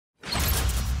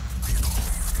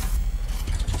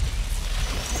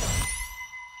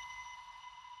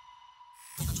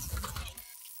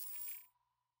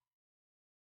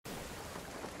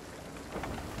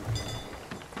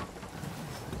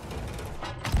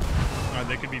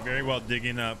They could be very well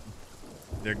digging up.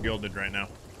 They're gilded right now.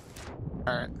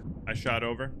 All right. I shot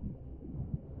over.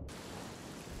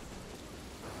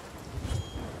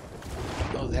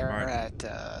 Oh, they're right. at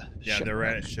yeah, shipwreck. they're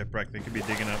at shipwreck. They could be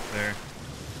digging up there.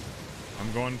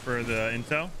 I'm going for the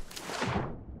intel.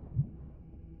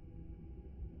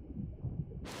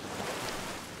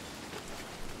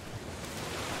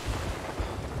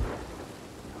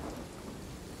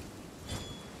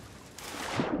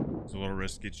 It's a little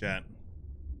risky, chat.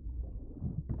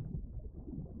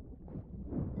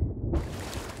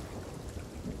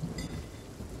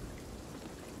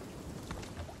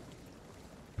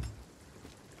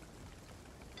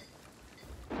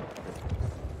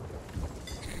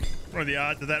 What are the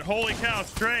odds of that? Holy cow,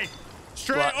 Stray!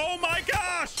 Stray! What? Oh my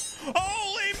gosh!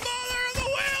 Holy mother of the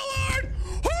whale lord!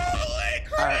 Holy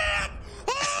crap!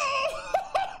 Oh!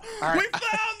 All right. We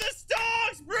found the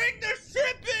stocks! Bring the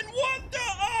ship in! What the?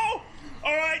 Oh!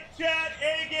 All right, chat.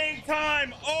 A game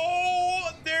time. Oh,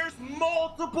 there's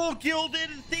multiple gilded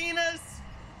Athenas.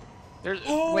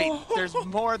 Wait, there's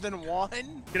more than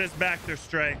one? Get us back there,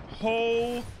 Stray.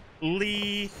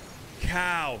 Holy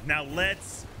cow! Now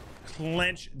let's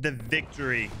clench the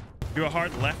victory. Do a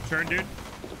hard left turn, dude.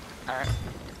 All right.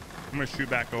 I'm gonna shoot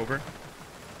back over.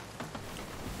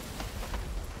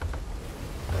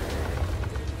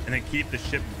 And then keep the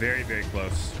ship very, very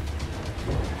close.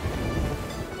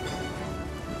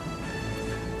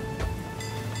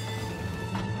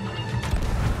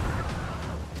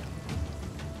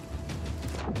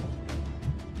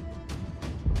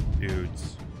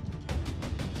 Dudes.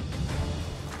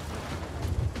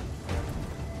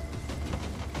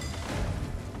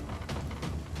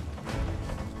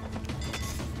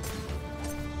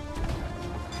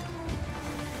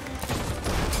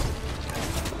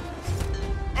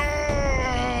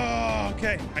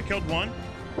 Okay, I killed one.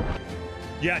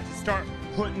 Yeah, just start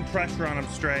putting pressure on him,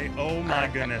 Stray. Oh my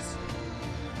goodness.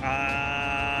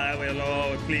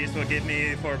 Oh, please forgive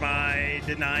me for my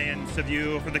denyance of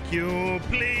you for the cube.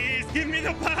 Please give me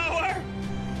the power.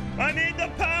 I need the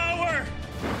power.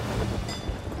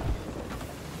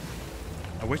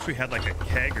 I wish we had like a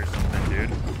keg or something,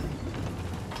 dude.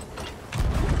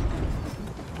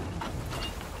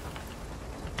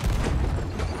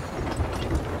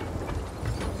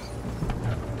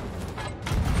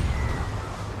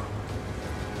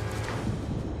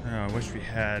 I wish we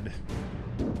had.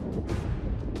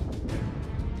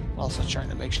 Also trying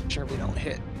to make sure we don't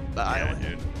hit the island.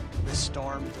 Dude. The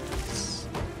storm.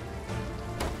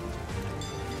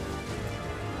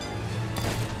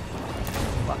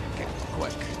 Fuck, get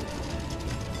quick.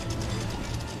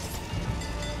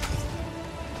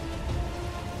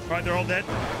 All right, they're all dead.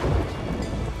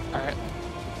 All right.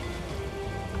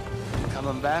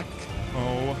 Coming back.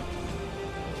 Oh.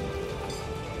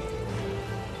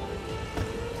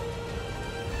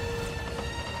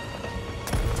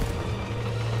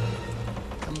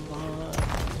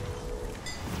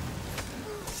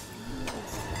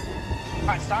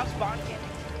 Alright, stop spawn camping.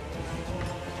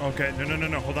 Okay,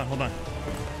 no. Hold on.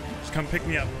 Just come pick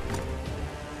me up.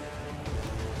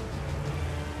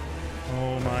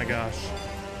 Oh my gosh. Is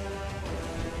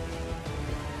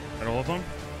that all of them?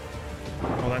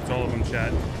 Oh, that's all of them,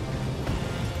 Chad.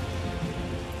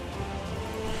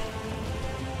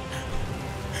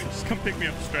 Just come pick me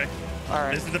up, Stray. All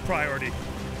right. This is the priority.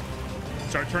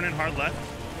 Start turning hard left.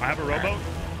 I have a rowboat.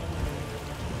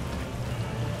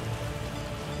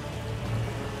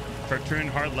 Start turning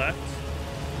hard left.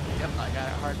 Yep, I got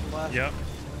it hard left. Yep.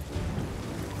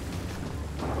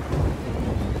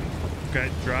 Okay,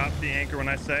 drop the anchor when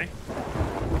I say.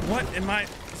 What am I?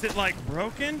 Is it like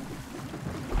broken?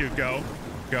 Dude, go.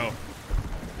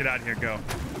 Get out of here, go.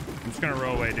 I'm just gonna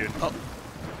row away, dude. Oh.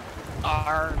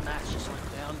 Our match just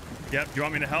went down. Yep, do you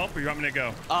want me to help or you want me to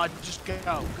go? Just go.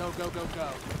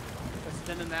 Because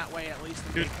then in that way at least.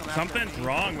 Dude, something's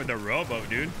wrong with the rowboat,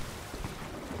 dude.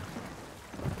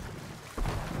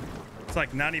 It's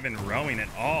like not even rowing at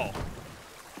all.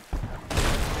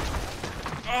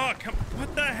 Oh, come,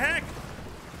 what the heck?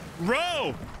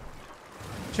 Row!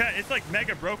 Chat, it's like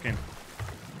mega broken.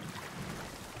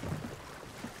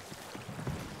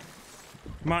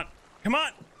 Come on.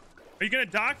 Are you gonna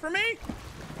dock for me?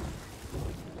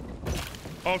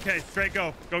 Okay, straight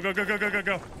go. Go.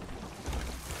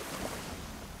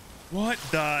 What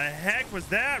the heck was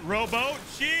that, rowboat?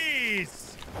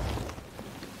 Jeez.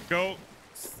 Go.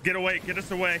 Get away. Get us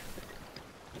away.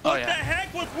 What the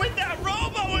heck was with that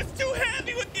rowboat? It's too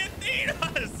heavy with the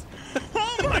Athenas.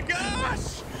 Oh my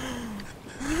gosh.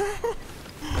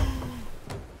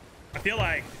 I feel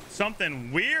like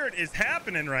something weird is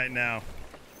happening right now.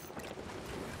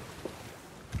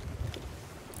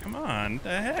 Come on,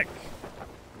 the heck?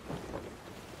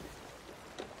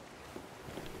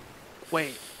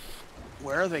 Wait,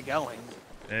 where are they going?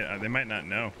 They might not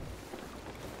know.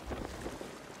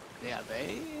 Yeah, Are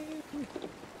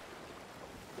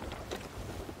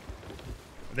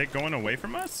they going away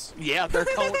from us? Yeah, they're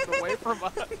going away from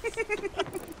us.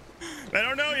 I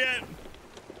don't know yet.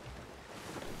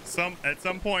 At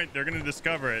some point, they're gonna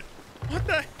discover it. What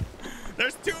the?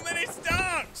 There's too many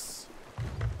stonks.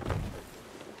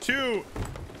 Too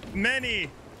many.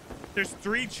 There's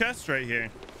 3 chests right here.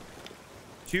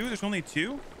 2? There's only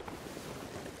 2?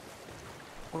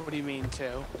 What do you mean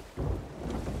 2?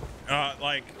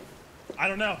 Like, I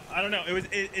don't know.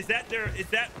 Is that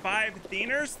 5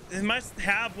 Atheners? They must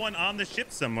have one on the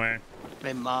ship somewhere.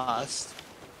 They must.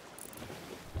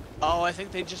 Oh, I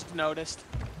think they just noticed.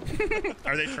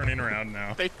 Are they turning around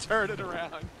now? They turned it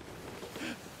around.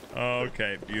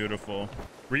 Okay, beautiful.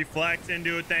 Reflex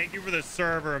into it. Thank you for the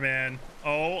server, man.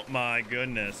 Oh my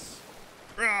goodness.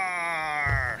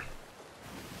 Roar!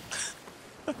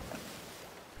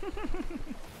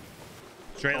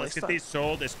 Trey, let's get these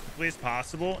sold as quickly as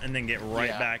possible and then get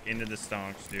right back into the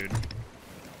stonks, dude.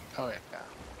 Oh yeah.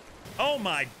 Oh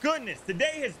my goodness,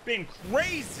 today has been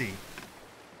crazy.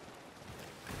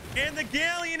 And the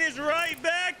galleon is right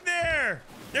back there.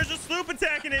 There's a sloop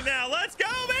attacking it now. Let's go,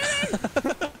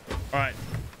 baby. All right,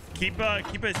 keep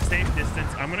a safe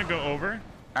distance. I'm gonna go over.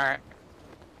 All right.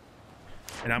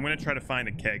 And I'm gonna try to find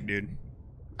a keg, dude.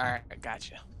 All right,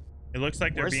 gotcha. It looks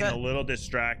like they're being a little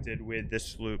distracted with this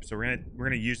sloop, so we're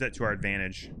gonna use that to our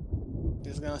advantage. I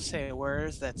was gonna say, where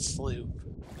is that sloop?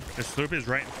 The sloop is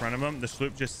right in front of them. The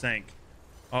sloop just sank.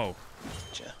 Oh.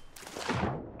 Gotcha.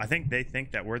 I think they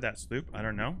think that we're that sloop. I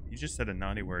don't know. You just said a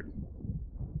naughty word.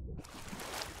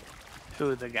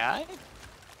 Who, the guy?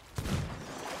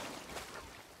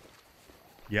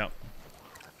 Yep.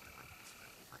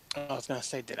 I was gonna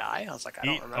say, did I? I was like, I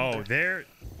don't remember. Oh, they're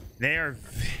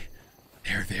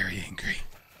very angry.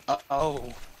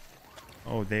 Oh.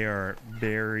 Oh, they are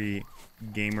very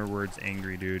gamer words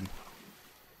angry, dude.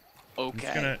 Okay.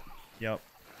 I'm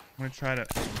gonna try to.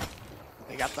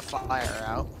 They got the fire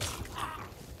out.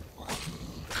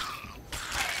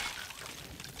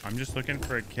 I'm just looking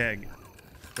for a keg.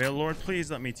 Well, Lord, please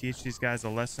let me teach these guys a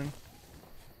lesson.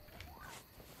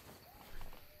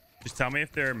 Just tell me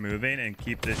if they're moving and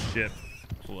keep this ship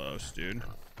close, dude.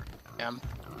 Yeah.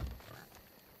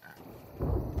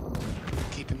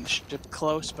 Keeping the ship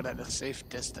close, but at a safe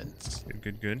distance.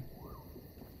 Good.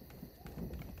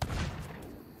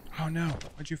 Oh no!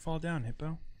 Why'd you fall down,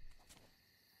 Hippo?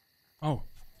 Oh.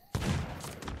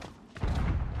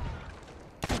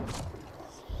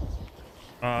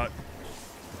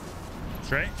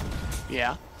 Trey?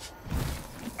 Yeah.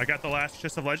 I got the last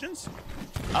chest of legends.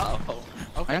 Oh.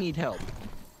 Okay. I need help.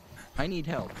 I need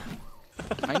help.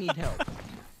 I need help.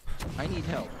 I need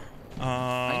help.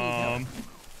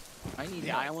 I need the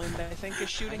help. island, I think, is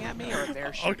shooting at me, or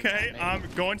they're shooting Okay, at me? I'm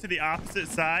going to the opposite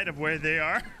side of where they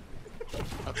are.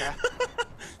 Okay.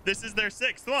 This is their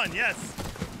 6th one, yes.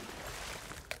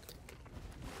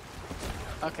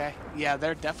 Okay. Yeah,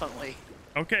 they're definitely.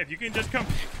 Okay, if you can just come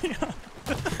pick me up.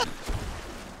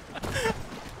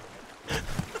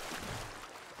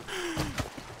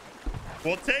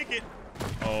 We'll take it.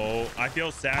 Oh, I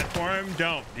feel sad for him.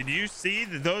 Don't. Did you see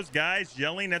those guys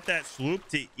yelling at that sloop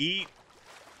to eat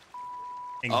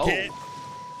and get?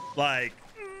 Like,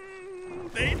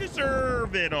 they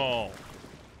deserve it all.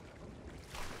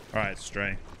 All right,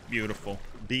 Stray. Beautiful.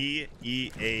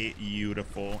 B-E-A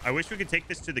beautiful. I wish we could take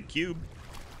this to the cube,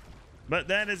 but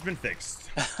that has been fixed.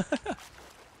 All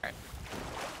right.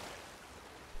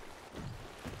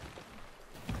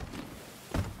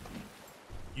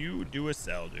 You do a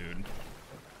sell, dude.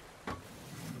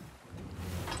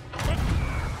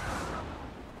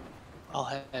 I'll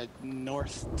head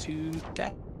north to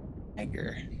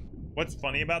Dagger. What's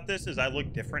funny about this is I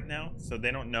look different now, so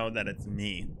they don't know that it's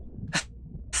me.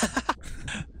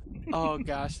 Oh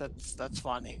gosh, that's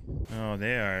funny. Oh,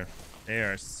 they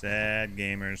are sad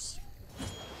gamers.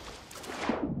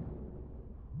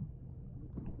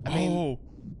 I mean,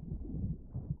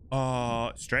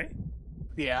 Stray?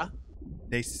 Yeah.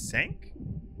 They sank?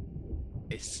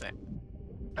 They sank.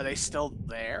 Are they still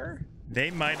there? They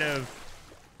might have.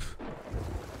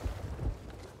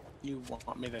 You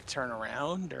want me to turn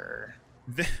around, or?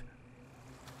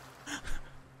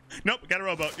 Nope, got a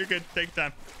rowboat. You're good. Take your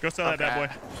time. Go sell that bad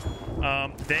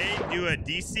boy. They do a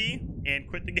DC and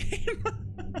quit the game.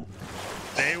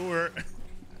 They were.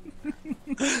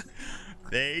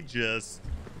 They just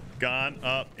gone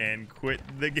up and quit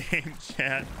the game,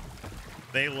 chat.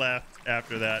 They left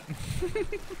after that.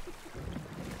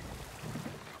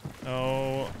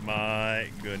 Oh my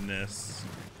goodness.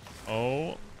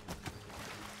 Oh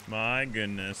my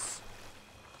goodness.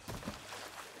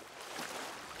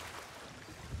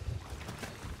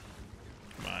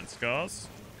 Come on, skulls.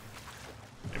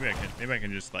 Maybe I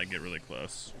can just like get really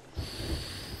close.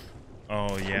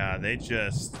 Oh yeah, I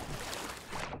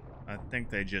think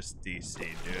they just DC, dude.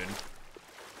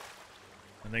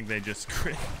 I think they just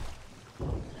crit.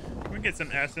 Can we get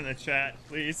some S in the chat,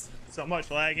 please? So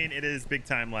much lagging. It is big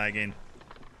time lagging.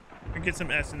 Can we get some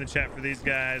S in the chat for these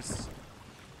guys?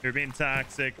 They're being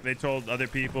toxic. They told other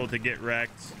people to get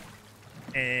wrecked.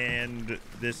 And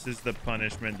this is the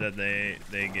punishment that they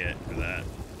get for that.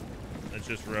 Let's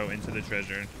just row into the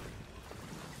treasure.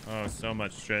 Oh, so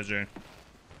much treasure.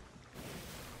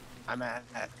 I'm at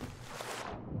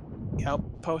the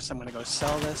outpost. I'm gonna go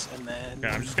sell this and then. Okay,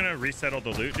 I'm just gonna resettle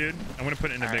the loot, dude. I'm gonna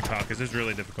put it in a big pot because it's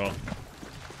really difficult.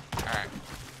 All right.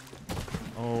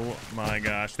 Oh my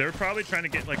gosh, they were probably trying to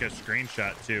get like a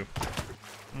screenshot too.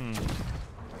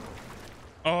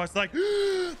 Oh, it's like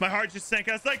my heart just sank.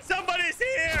 I was like, somebody's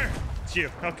here. It's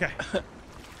you. Okay.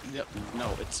 Yep.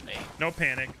 No, it's me. No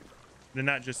panic. They're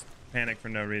not just panic for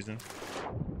no reason.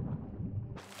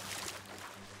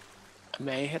 I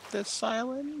may hit this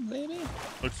island, maybe.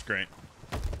 Looks great.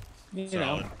 You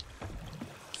Solid. know.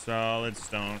 Solid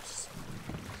stones.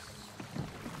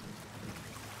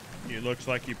 It looks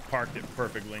like you parked it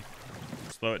perfectly.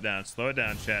 Slow it down,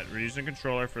 chat. We're using a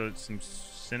controller for some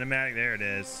cinematic. There it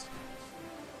is.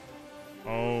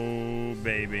 Oh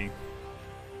baby,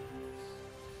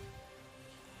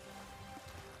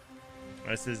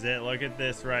 this is it. Look at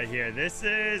this right here. This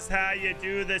is how you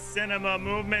do the cinema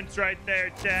movements right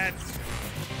there, chat.